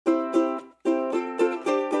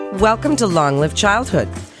Welcome to Long Live Childhood,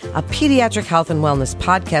 a pediatric health and wellness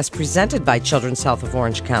podcast presented by Children's Health of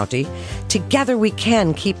Orange County. Together we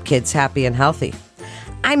can keep kids happy and healthy.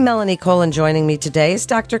 I'm Melanie Cole, and joining me today is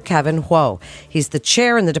Dr. Kevin Huo. He's the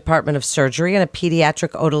chair in the Department of Surgery and a pediatric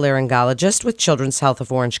otolaryngologist with Children's Health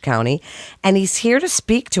of Orange County, and he's here to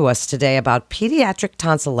speak to us today about pediatric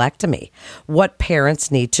tonsillectomy, what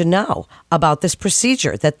parents need to know about this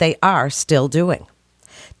procedure that they are still doing.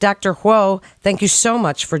 Dr. Huo, thank you so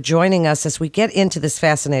much for joining us as we get into this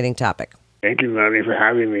fascinating topic. Thank you, Melanie, for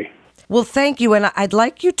having me. Well, thank you. And I'd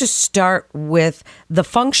like you to start with the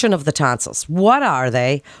function of the tonsils. What are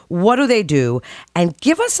they? What do they do? And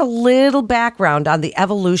give us a little background on the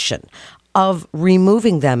evolution of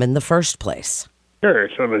removing them in the first place. Sure.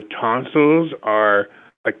 So the tonsils are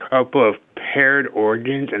a couple of paired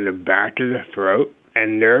organs in the back of the throat,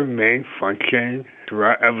 and their main function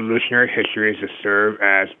throughout evolutionary history is to serve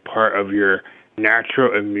as part of your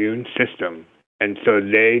natural immune system. And so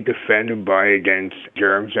they defend the body against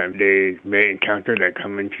germs that they may encounter that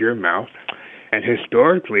come into your mouth. And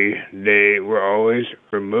historically, they were always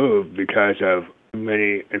removed because of too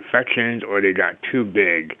many infections or they got too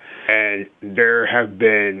big. And there have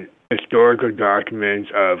been historical documents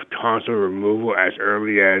of tonsil removal as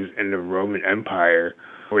early as in the Roman Empire,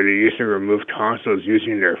 where they used to remove tonsils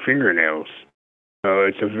using their fingernails. So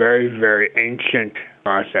it's a very, very ancient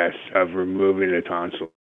process of removing the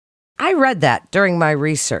tonsil. I read that during my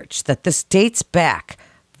research, that this dates back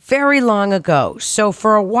very long ago. So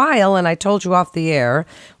for a while, and I told you off the air,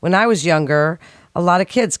 when I was younger, a lot of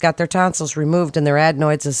kids got their tonsils removed and their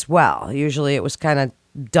adenoids as well. Usually it was kind of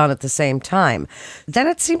done at the same time. Then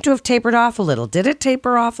it seemed to have tapered off a little. Did it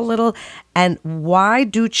taper off a little? And why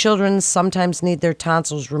do children sometimes need their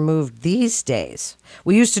tonsils removed these days?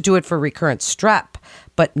 We used to do it for recurrent strep,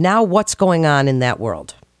 but now what's going on in that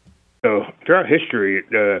world? So throughout history,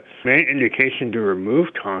 the main indication to remove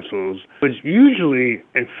tonsils was usually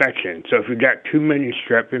infection. So if you got too many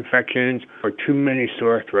strep infections or too many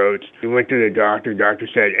sore throats, you went to the doctor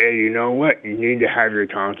said, hey, you know what? You need to have your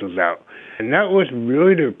tonsils out. And that was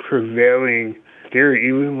really the prevailing theory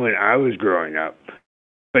even when I was growing up.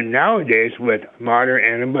 But nowadays, with modern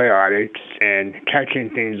antibiotics and catching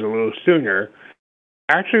things a little sooner,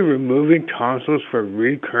 actually removing tonsils for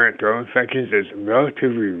recurrent throat infections is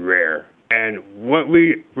relatively rare. And what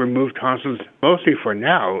we remove tonsils mostly for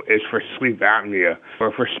now is for sleep apnea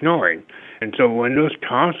or for snoring. And so when those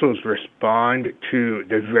tonsils respond to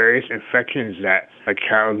the various infections that a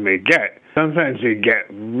child may get, sometimes they get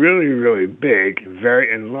really, really big,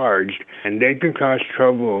 very enlarged, and they can cause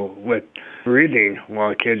trouble with breathing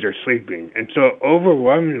while kids are sleeping. And so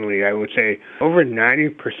overwhelmingly, I would say over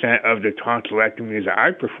 90% of the tonsillectomies that I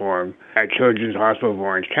perform at Children's Hospital of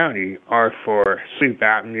Orange County are for sleep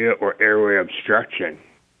apnea or airway obstruction.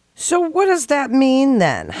 So what does that mean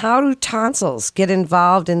then? How do tonsils get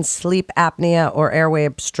involved in sleep apnea or airway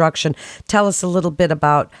obstruction? Tell us a little bit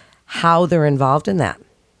about how they're involved in that.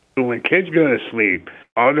 When kids go to sleep,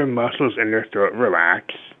 all their muscles in their throat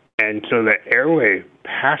relax, and so the airway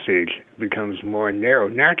passage becomes more narrow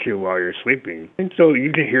naturally while you're sleeping. And so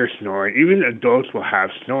you can hear snoring. Even adults will have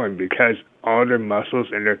snoring because all their muscles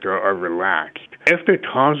in their throat are relaxed. If the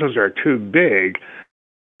tonsils are too big,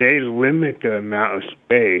 they limit the amount of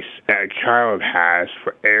space that a child has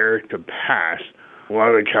for air to pass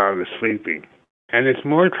while the child is sleeping. And it's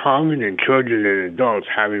more common in children than adults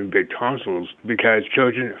having big tonsils because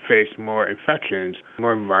children face more infections,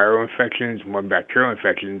 more viral infections, more bacterial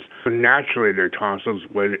infections. So naturally, their tonsils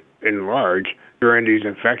would enlarge during these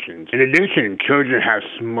infections. In addition, children have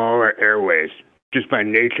smaller airways. Just by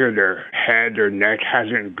nature, their head, their neck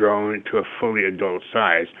hasn't grown to a fully adult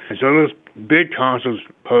size. And so those big tonsils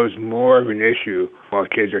pose more of an issue while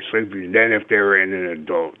kids are sleeping than if they were in an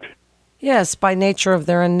adult. Yes, by nature of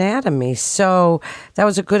their anatomy. So that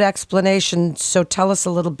was a good explanation. So tell us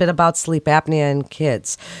a little bit about sleep apnea in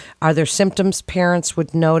kids. Are there symptoms parents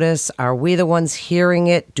would notice? Are we the ones hearing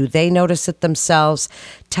it? Do they notice it themselves?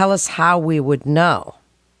 Tell us how we would know.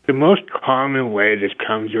 The most common way this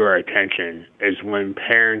comes to our attention is when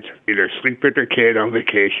parents either sleep with their kid on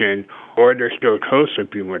vacation or they're still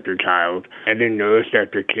co-sleeping with their child and they notice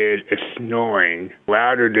that their kid is snoring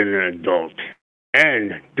louder than an adult.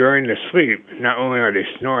 And during the sleep, not only are they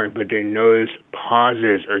snoring, but they notice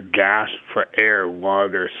pauses or gasps for air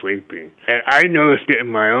while they're sleeping. And I noticed it in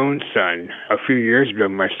my own son. A few years ago,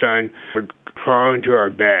 my son would crawl into our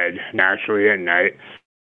bed naturally at night,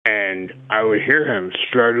 and I would hear him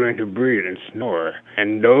struggling to breathe and snore.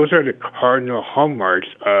 And those are the cardinal hallmarks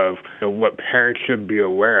of what parents should be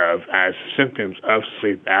aware of as symptoms of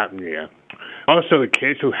sleep apnea. Also,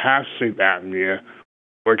 kids who have sleep apnea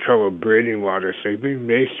or trouble breathing while they're sleeping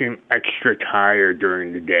may seem extra tired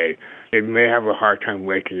during the day. They may have a hard time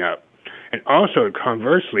waking up. And also,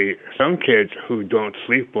 conversely, some kids who don't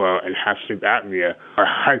sleep well and have sleep apnea are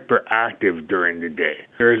hyperactive during the day.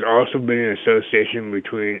 There has also been an association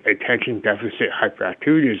between attention deficit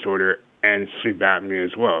hyperactivity disorder and sleep apnea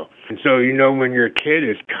as well. And so, when your kid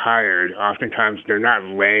is tired, oftentimes they're not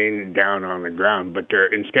laying down on the ground, but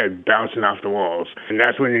they're instead bouncing off the walls. And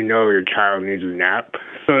that's when you know your child needs a nap.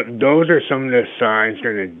 So those are some of the signs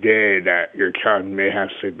during the day that your child may have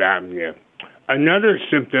sleep apnea. Another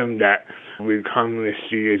symptom that we commonly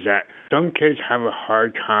see is that some kids have a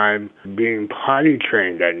hard time being potty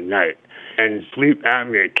trained at night, and sleep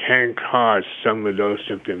apnea can cause some of those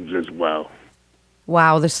symptoms as well.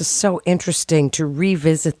 Wow, this is so interesting to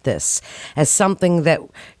revisit this as something that,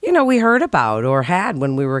 we heard about or had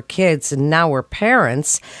when we were kids and now we're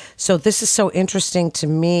parents. So this is so interesting to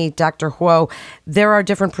me, Dr. Huo. There are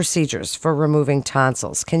different procedures for removing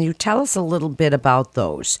tonsils. Can you tell us a little bit about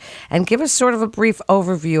those and give us sort of a brief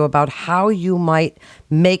overview about how you might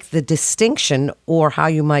make the distinction or how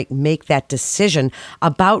you might make that decision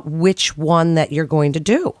about which one that you're going to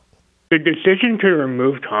do? The decision to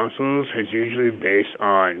remove tonsils is usually based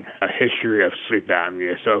on a history of sleep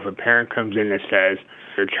apnea. So if a parent comes in and says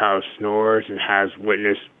their child snores and has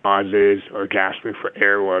witnessed pauses or gasping for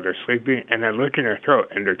air while they're sleeping, and they look in their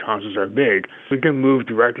throat and their tonsils are big, we can move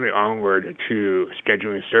directly onward to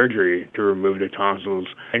scheduling surgery to remove the tonsils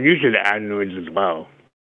and usually the adenoids as well.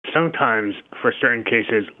 Sometimes, for certain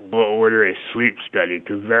cases, we'll order a sleep study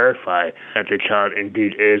to verify that the child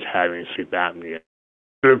indeed is having sleep apnea.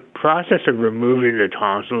 The process of removing the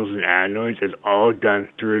tonsils and adenoids is all done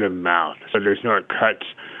through the mouth. So there's no cuts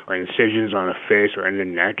or incisions on the face or in the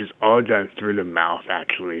neck. It's all done through the mouth,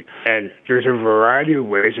 actually. And there's a variety of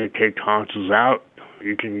ways to take tonsils out.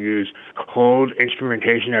 You can use cold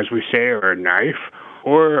instrumentation, as we say, or a knife,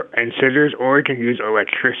 or incisors, or you can use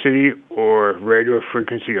electricity or radio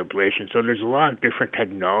frequency ablation. So there's a lot of different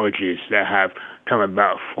technologies that have come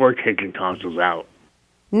about for taking tonsils out.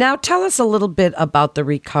 Now, tell us a little bit about the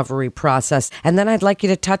recovery process, and then I'd like you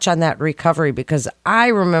to touch on that recovery because I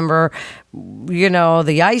remember,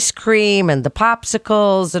 the ice cream and the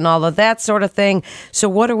popsicles and all of that sort of thing. So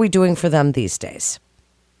what are we doing for them these days?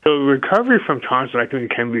 So recovery from tonsillectomy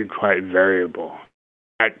can be quite variable.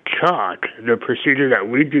 At CHOC, the procedure that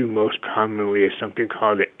we do most commonly is something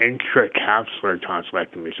called the intracapsular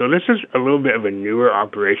tonsillectomy. So this is a little bit of a newer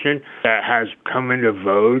operation that has come into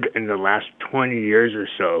vogue in the last 20 years or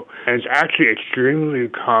so. And it's actually extremely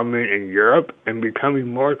common in Europe and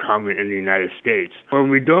becoming more common in the United States, where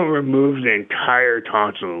we don't remove the entire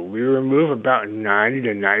tonsil. We remove about 90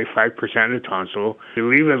 to 95% of the tonsil to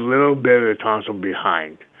leave a little bit of the tonsil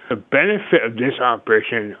behind. The benefit of this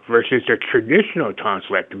operation versus the traditional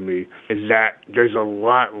tonsillectomy is that there's a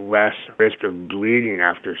lot less risk of bleeding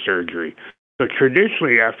after surgery. So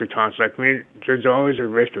traditionally after tonsillectomy, there's always a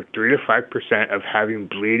risk of 3 to 5% of having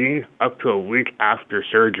bleeding up to a week after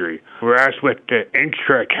surgery. Whereas with the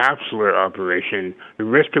intracapsular operation, the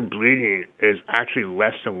risk of bleeding is actually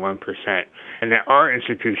less than 1%. And at our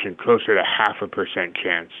institution, closer to 0.5%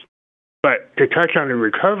 chance. But to touch on the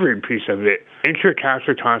recovery piece of it,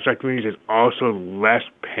 intracapsular tonsillectomies is also less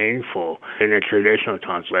painful than a traditional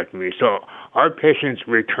tonsillectomy. So our patients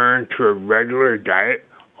return to a regular diet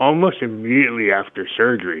almost immediately after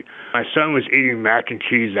surgery. My son was eating mac and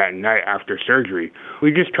cheese that night after surgery.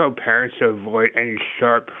 We just tell parents to avoid any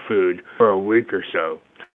sharp food for a week or so.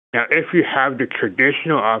 Now, if you have the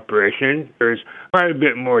traditional operation, there's quite a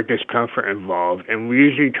bit more discomfort involved, and we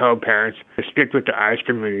usually tell parents to stick with the ice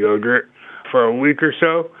cream and yogurt for a week or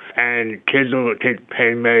so, and kids will take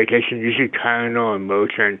pain medication, usually Tylenol and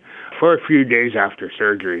Motrin, for a few days after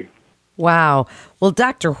surgery. Wow. Well,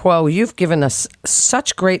 Dr. Huo, you've given us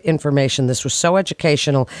such great information. This was so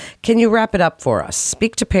educational. Can you wrap it up for us?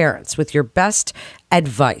 Speak to parents with your best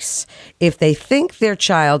advice if they think their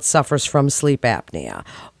child suffers from sleep apnea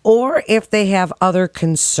or if they have other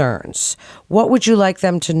concerns. What would you like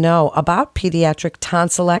them to know about pediatric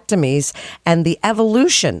tonsillectomies and the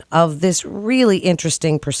evolution of this really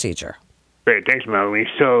interesting procedure? Great. Thanks, Melanie.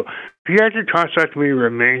 So pediatric tonsillectomy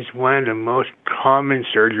remains one of the most common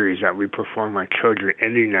surgeries that we perform on children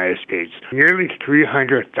in the United States. Nearly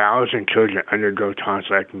 300,000 children undergo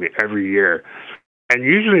tonsillectomy every year. And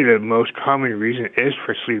usually the most common reason is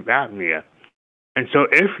for sleep apnea. And so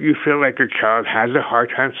if you feel like your child has a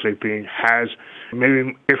hard time sleeping, has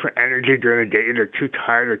maybe different energy during the day, either too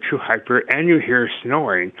tired or too hyper, and you hear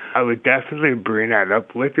snoring, I would definitely bring that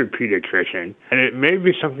up with your pediatrician. And it may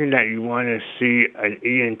be something that you want to see an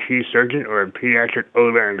ENT surgeon or a pediatric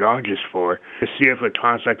otolaryngologist for to see if a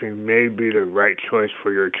tonsillectomy may be the right choice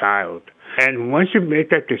for your child. And once you make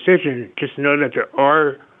that decision, just know that there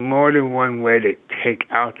are more than one way to take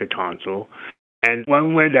out the tonsil. And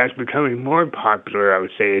one way that's becoming more popular, I would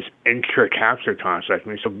say, is intracapsular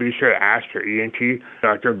tonsillectomy. So be sure to ask your ENT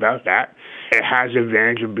doctor about that. It has the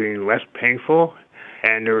advantage of being less painful,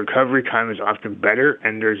 and the recovery time is often better,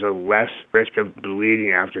 and there's a less risk of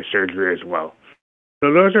bleeding after surgery as well.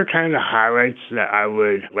 So those are kind of the highlights that I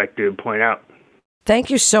would like to point out.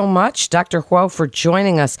 Thank you so much, Dr. Huo, for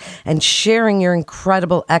joining us and sharing your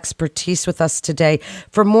incredible expertise with us today.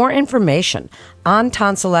 For more information on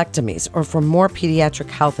tonsillectomies or for more pediatric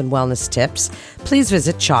health and wellness tips, please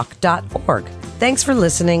visit chalk.org. Thanks for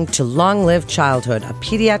listening to Long Live Childhood, a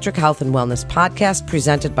pediatric health and wellness podcast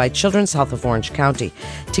presented by Children's Health of Orange County.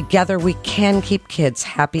 Together, we can keep kids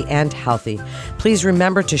happy and healthy. Please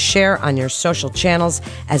remember to share on your social channels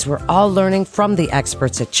as we're all learning from the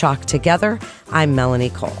experts at Chalk together. I'm Melanie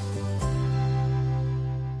Cole.